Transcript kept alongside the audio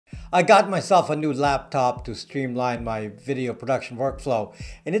I got myself a new laptop to streamline my video production workflow,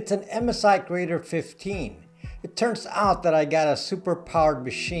 and it's an MSI Creator 15. It turns out that I got a super powered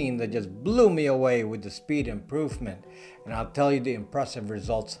machine that just blew me away with the speed improvement, and I'll tell you the impressive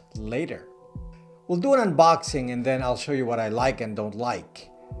results later. We'll do an unboxing and then I'll show you what I like and don't like.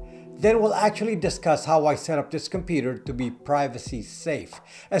 Then we'll actually discuss how I set up this computer to be privacy safe.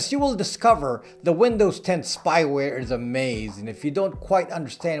 As you will discover, the Windows 10 spyware is a maze, and if you don't quite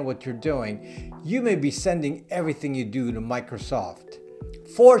understand what you're doing, you may be sending everything you do to Microsoft.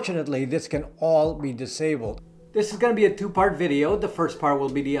 Fortunately, this can all be disabled. This is going to be a two-part video. The first part will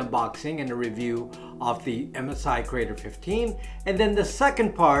be the unboxing and a review of the MSI Creator 15, and then the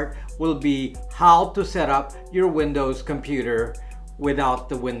second part will be how to set up your Windows computer without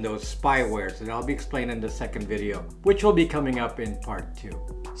the Windows spyware. So I'll be explaining in the second video, which will be coming up in part 2.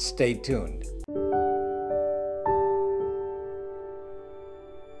 Stay tuned.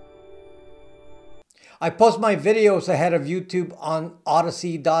 I post my videos ahead of YouTube on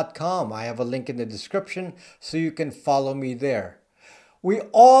Odyssey.com. I have a link in the description so you can follow me there. We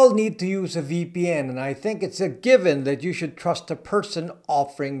all need to use a VPN, and I think it's a given that you should trust the person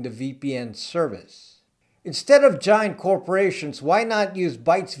offering the VPN service. Instead of giant corporations, why not use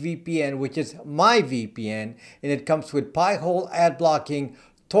Bytes VPN, which is my VPN, and it comes with Pi-hole ad blocking,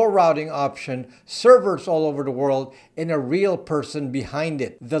 Tor routing option, servers all over the world, and a real person behind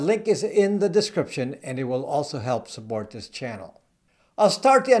it. The link is in the description, and it will also help support this channel. I'll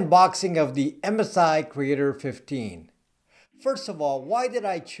start the unboxing of the MSI Creator 15. First of all, why did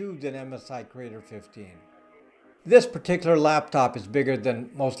I choose an MSI Creator 15? This particular laptop is bigger than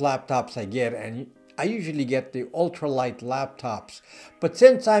most laptops I get, and I usually get the ultralight laptops, but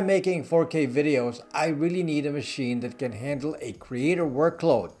since I'm making 4K videos, I really need a machine that can handle a creator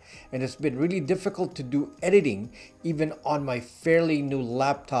workload, and it's been really difficult to do editing even on my fairly new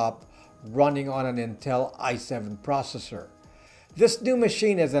laptop running on an Intel i7 processor. This new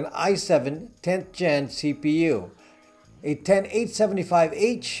machine is an i7 10th gen CPU, a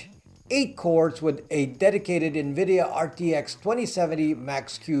 10875H, 8 cores with a dedicated NVIDIA RTX 2070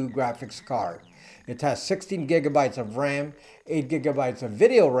 MaxQ Graphics card. It has 16 gigabytes of RAM, 8 gigabytes of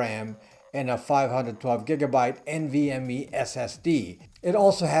video RAM, and a 512 gigabyte NVMe SSD. It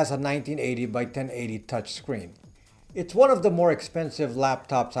also has a 1980 by 1080 touchscreen. It's one of the more expensive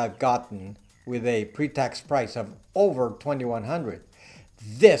laptops I've gotten, with a pre-tax price of over $2,100.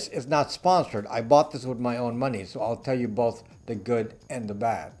 This is not sponsored. I bought this with my own money, so I'll tell you both the good and the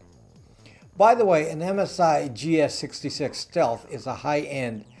bad. By the way, an MSI GS66 Stealth is a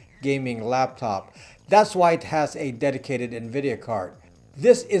high-end gaming laptop. That's why it has a dedicated NVIDIA card.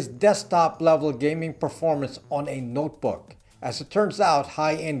 This is desktop level gaming performance on a notebook. As it turns out,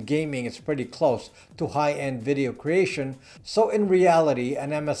 high-end gaming is pretty close to high-end video creation, so in reality, an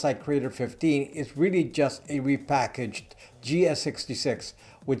MSI Creator 15 is really just a repackaged GS66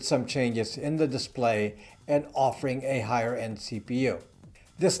 with some changes in the display and offering a higher-end CPU.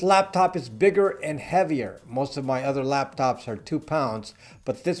 This laptop is bigger and heavier. Most of my other laptops are 2 pounds,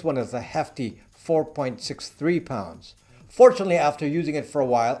 but this one is a hefty 4.63 pounds. Fortunately, after using it for a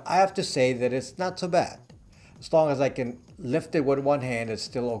while, I have to say that it's not so bad. As long as I can lift it with one hand, it's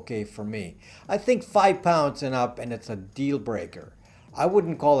still okay for me. I think 5 pounds and up, and it's a deal breaker. I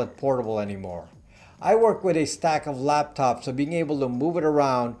wouldn't call it portable anymore. I work with a stack of laptops, so being able to move it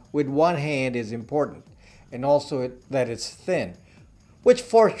around with one hand is important, and also that it's thin, which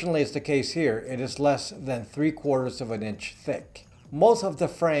fortunately is the case here. It is less than 3/4 of an inch thick. Most of the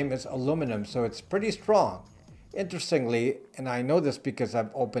frame is aluminum, so it's pretty strong. Interestingly, and I know this because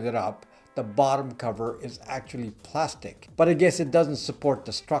I've opened it up, the bottom cover is actually plastic. But I guess it doesn't support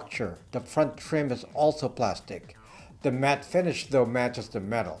the structure. The front trim is also plastic. The matte finish, though, matches the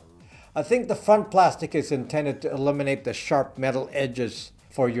metal. I think the front plastic is intended to eliminate the sharp metal edges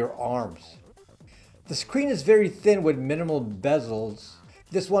for your arms. The screen is very thin with minimal bezels.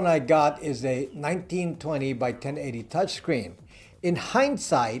 This one I got is a 1920 by 1080 touchscreen. In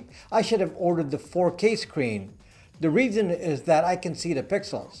hindsight, I should have ordered the 4K screen. The reason is that I can see the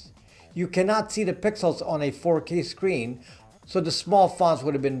pixels. You cannot see the pixels on a 4K screen, so the small fonts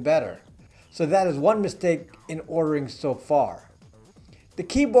would have been better. So that is one mistake in ordering so far. The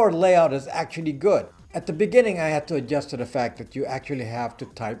keyboard layout is actually good. At the beginning, I had to adjust to the fact that you actually have to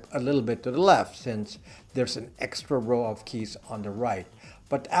type a little bit to the left since there's an extra row of keys on the right.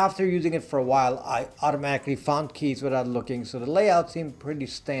 But after using it for a while, I automatically found keys without looking, so the layout seemed pretty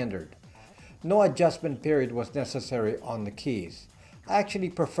standard. No adjustment period was necessary on the keys. I actually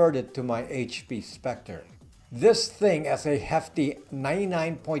preferred it to my HP Spectre. This thing has a hefty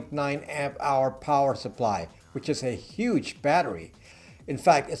 99.9 amp hour power supply, which is a huge battery. In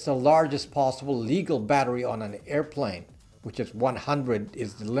fact, it's the largest possible legal battery on an airplane, which is 100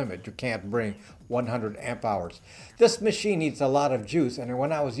 is the limit. You can't bring 100 amp hours. This machine needs a lot of juice, and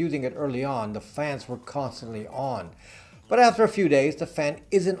when I was using it early on, the fans were constantly on. But after a few days, the fan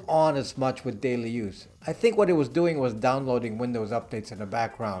isn't on as much with daily use. I think what it was doing was downloading Windows updates in the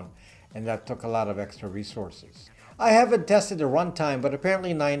background, and that took a lot of extra resources. I haven't tested the runtime, but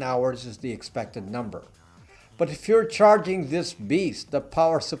apparently 9 hours is the expected number. But if you're charging this beast, the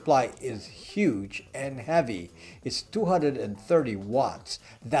power supply is huge and heavy. It's 230 watts.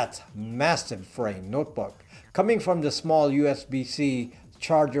 That's massive for a notebook. Coming from the small USB-C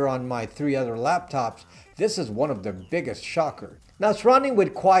charger on my 3 other laptops, this is one of the biggest shockers. Now it's running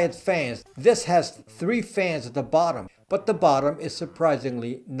with quiet fans. This has 3 fans at the bottom, but the bottom is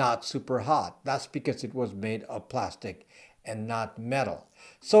surprisingly not super hot. That's because it was made of plastic and not metal.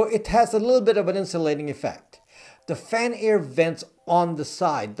 So it has a little bit of an insulating effect. The fan air vents on the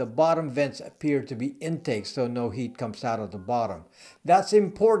side. The bottom vents appear to be intakes, so no heat comes out of the bottom. That's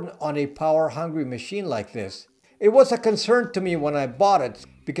important on a power-hungry machine like this. It was a concern to me when I bought it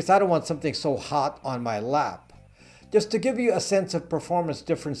because I don't want something so hot on my lap. Just to give you a sense of performance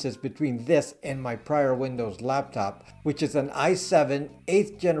differences between this and my prior Windows laptop, which is an i7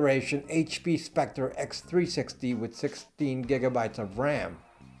 8th generation HP Spectre X360 with 16 gigabytes of RAM.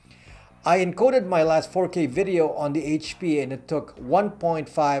 I encoded my last 4K video on the HP and it took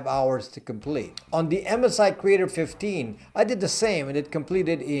 1.5 hours to complete. On the MSI Creator 15, I did the same and it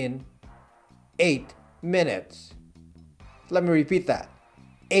completed in 8 minutes. Let me repeat that.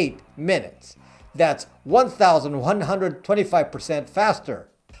 8 minutes. That's 1,125% faster.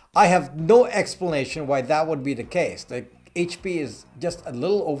 I have no explanation why that would be the case. The HP is just a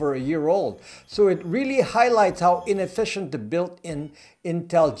little over a year old, so it really highlights how inefficient the built-in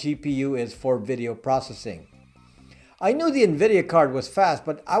Intel GPU is for video processing. I knew the NVIDIA card was fast,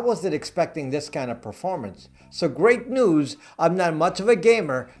 but I wasn't expecting this kind of performance. So great news, I'm not much of a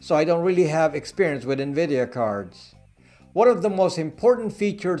gamer, so I don't really have experience with NVIDIA cards. One of the most important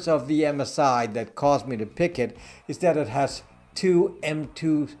features of the MSI that caused me to pick it is that it has 2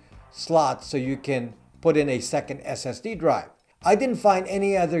 M.2 slots so you can put in a second SSD drive. I didn't find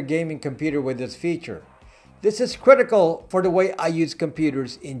any other gaming computer with this feature. This is critical for the way I use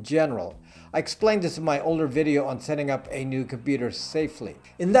computers in general. I explained this in my older video on setting up a new computer safely.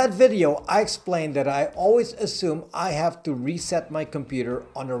 In that video, I explained that I always assume I have to reset my computer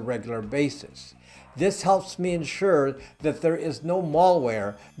on a regular basis. This helps me ensure that there is no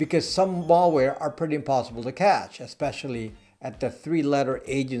malware because some malware are pretty impossible to catch, especially at the 3-letter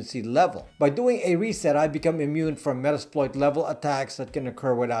agency level. By doing a reset, I become immune from Metasploit level attacks that can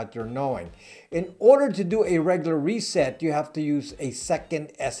occur without your knowing. In order to do a regular reset, you have to use a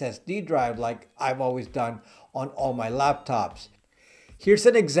second SSD drive like I've always done on all my laptops. Here's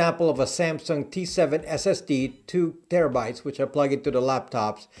an example of a Samsung T7 SSD 2 terabytes which I plug into the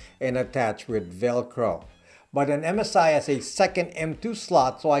laptops and attach with Velcro. But an MSI has a second M.2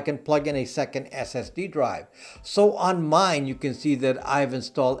 slot so I can plug in a second SSD drive. So on mine you can see that I've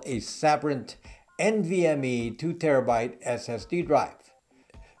installed a Sabrent NVMe 2 terabyte SSD drive.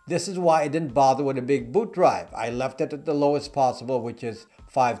 This is why I didn't bother with a big boot drive. I left it at the lowest possible, which is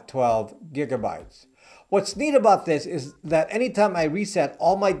 512 gigabytes. What's neat about this is that anytime I reset,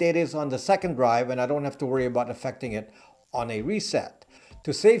 all my data is on the second drive and I don't have to worry about affecting it on a reset.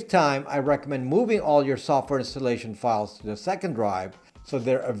 To save time, I recommend moving all your software installation files to the second drive so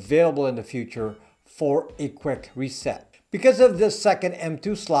they're available in the future for a quick reset. Because of this second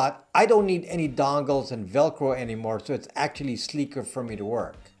M.2 slot, I don't need any dongles and Velcro anymore, so it's actually sleeker for me to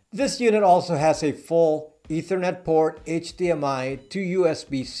work. This unit also has a full Ethernet port, HDMI, 2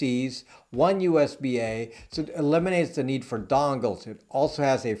 USB-Cs, 1 USB-A, so it eliminates the need for dongles. It also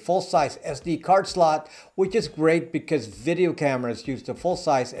has a full-size SD card slot, which is great because video cameras use the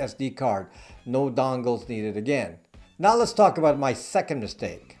full-size SD card. No dongles needed again. Now let's talk about my second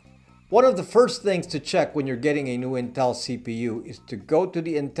mistake. One of the first things to check when you're getting a new Intel CPU is to go to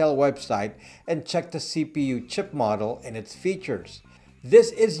the Intel website and check the CPU chip model and its features.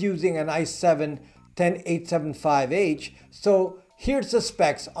 This is using an i7 10875H, so here's the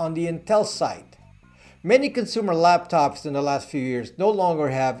specs on the Intel site. Many consumer laptops in the last few years no longer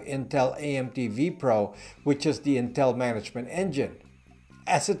have Intel AMD vPro, which is the Intel management engine.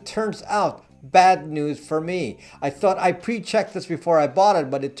 As it turns out, bad news for me. I thought I pre-checked this before I bought it,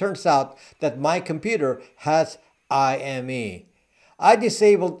 but it turns out that my computer has IME. I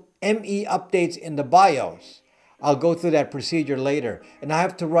disabled ME updates in the BIOS. I'll go through that procedure later, and I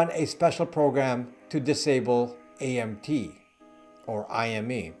have to run a special program to disable AMT or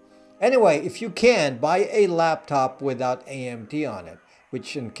IME. Anyway, if you can, buy a laptop without AMT on it.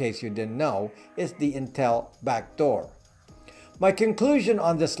 which in case you didn't know, is the Intel backdoor. My conclusion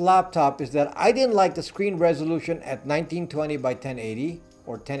on this laptop is that I didn't like the screen resolution at 1920 by 1080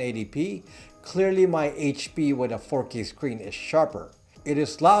 or 1080p. Clearly my HP with a 4K screen is sharper. It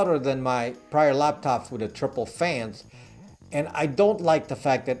is louder than my prior laptops with the triple fans, and I don't like the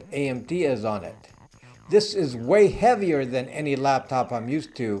fact that AMD is on it. This is way heavier than any laptop I'm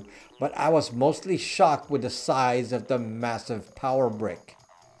used to, but I was mostly shocked with the size of the massive power brick.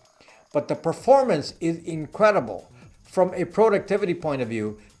 But the performance is incredible. From a productivity point of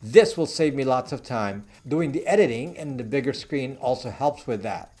view, this will save me lots of time doing the editing, and the bigger screen also helps with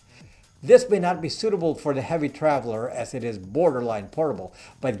that. This may not be suitable for the heavy traveler as it is borderline portable,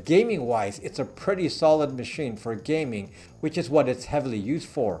 but gaming-wise, it's a pretty solid machine for gaming, which is what it's heavily used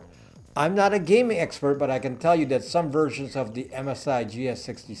for. I'm not a gaming expert, but I can tell you that some versions of the MSI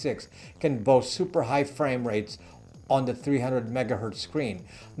GS66 can boast super high frame rates on the 300 MHz screen.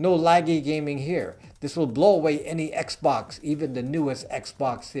 No laggy gaming here. This will blow away any Xbox, even the newest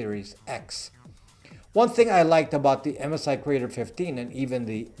Xbox Series X. One thing I liked about the MSI Creator 15 and even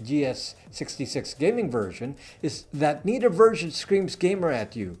the GS66 gaming version is that neither version screams gamer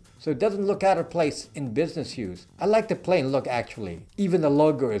at you, so it doesn't look out of place in business use. I like the plain look actually. Even the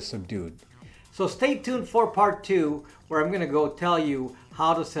logo is subdued. So stay tuned for part 2, where I'm going to go tell you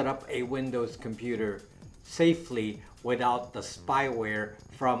how to set up a Windows computer safely without the spyware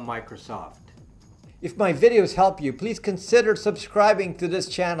from Microsoft. If my videos help you, please consider subscribing to this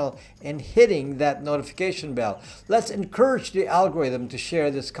channel and hitting that notification bell. Let's encourage the algorithm to share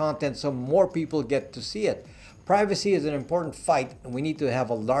this content so more people get to see it. Privacy is an important fight, and we need to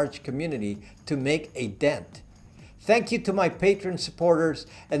have a large community to make a dent. Thank you to my Patreon supporters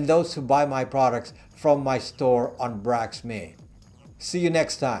and those who buy my products from my store on Brax Me. See you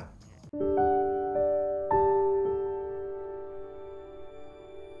next time.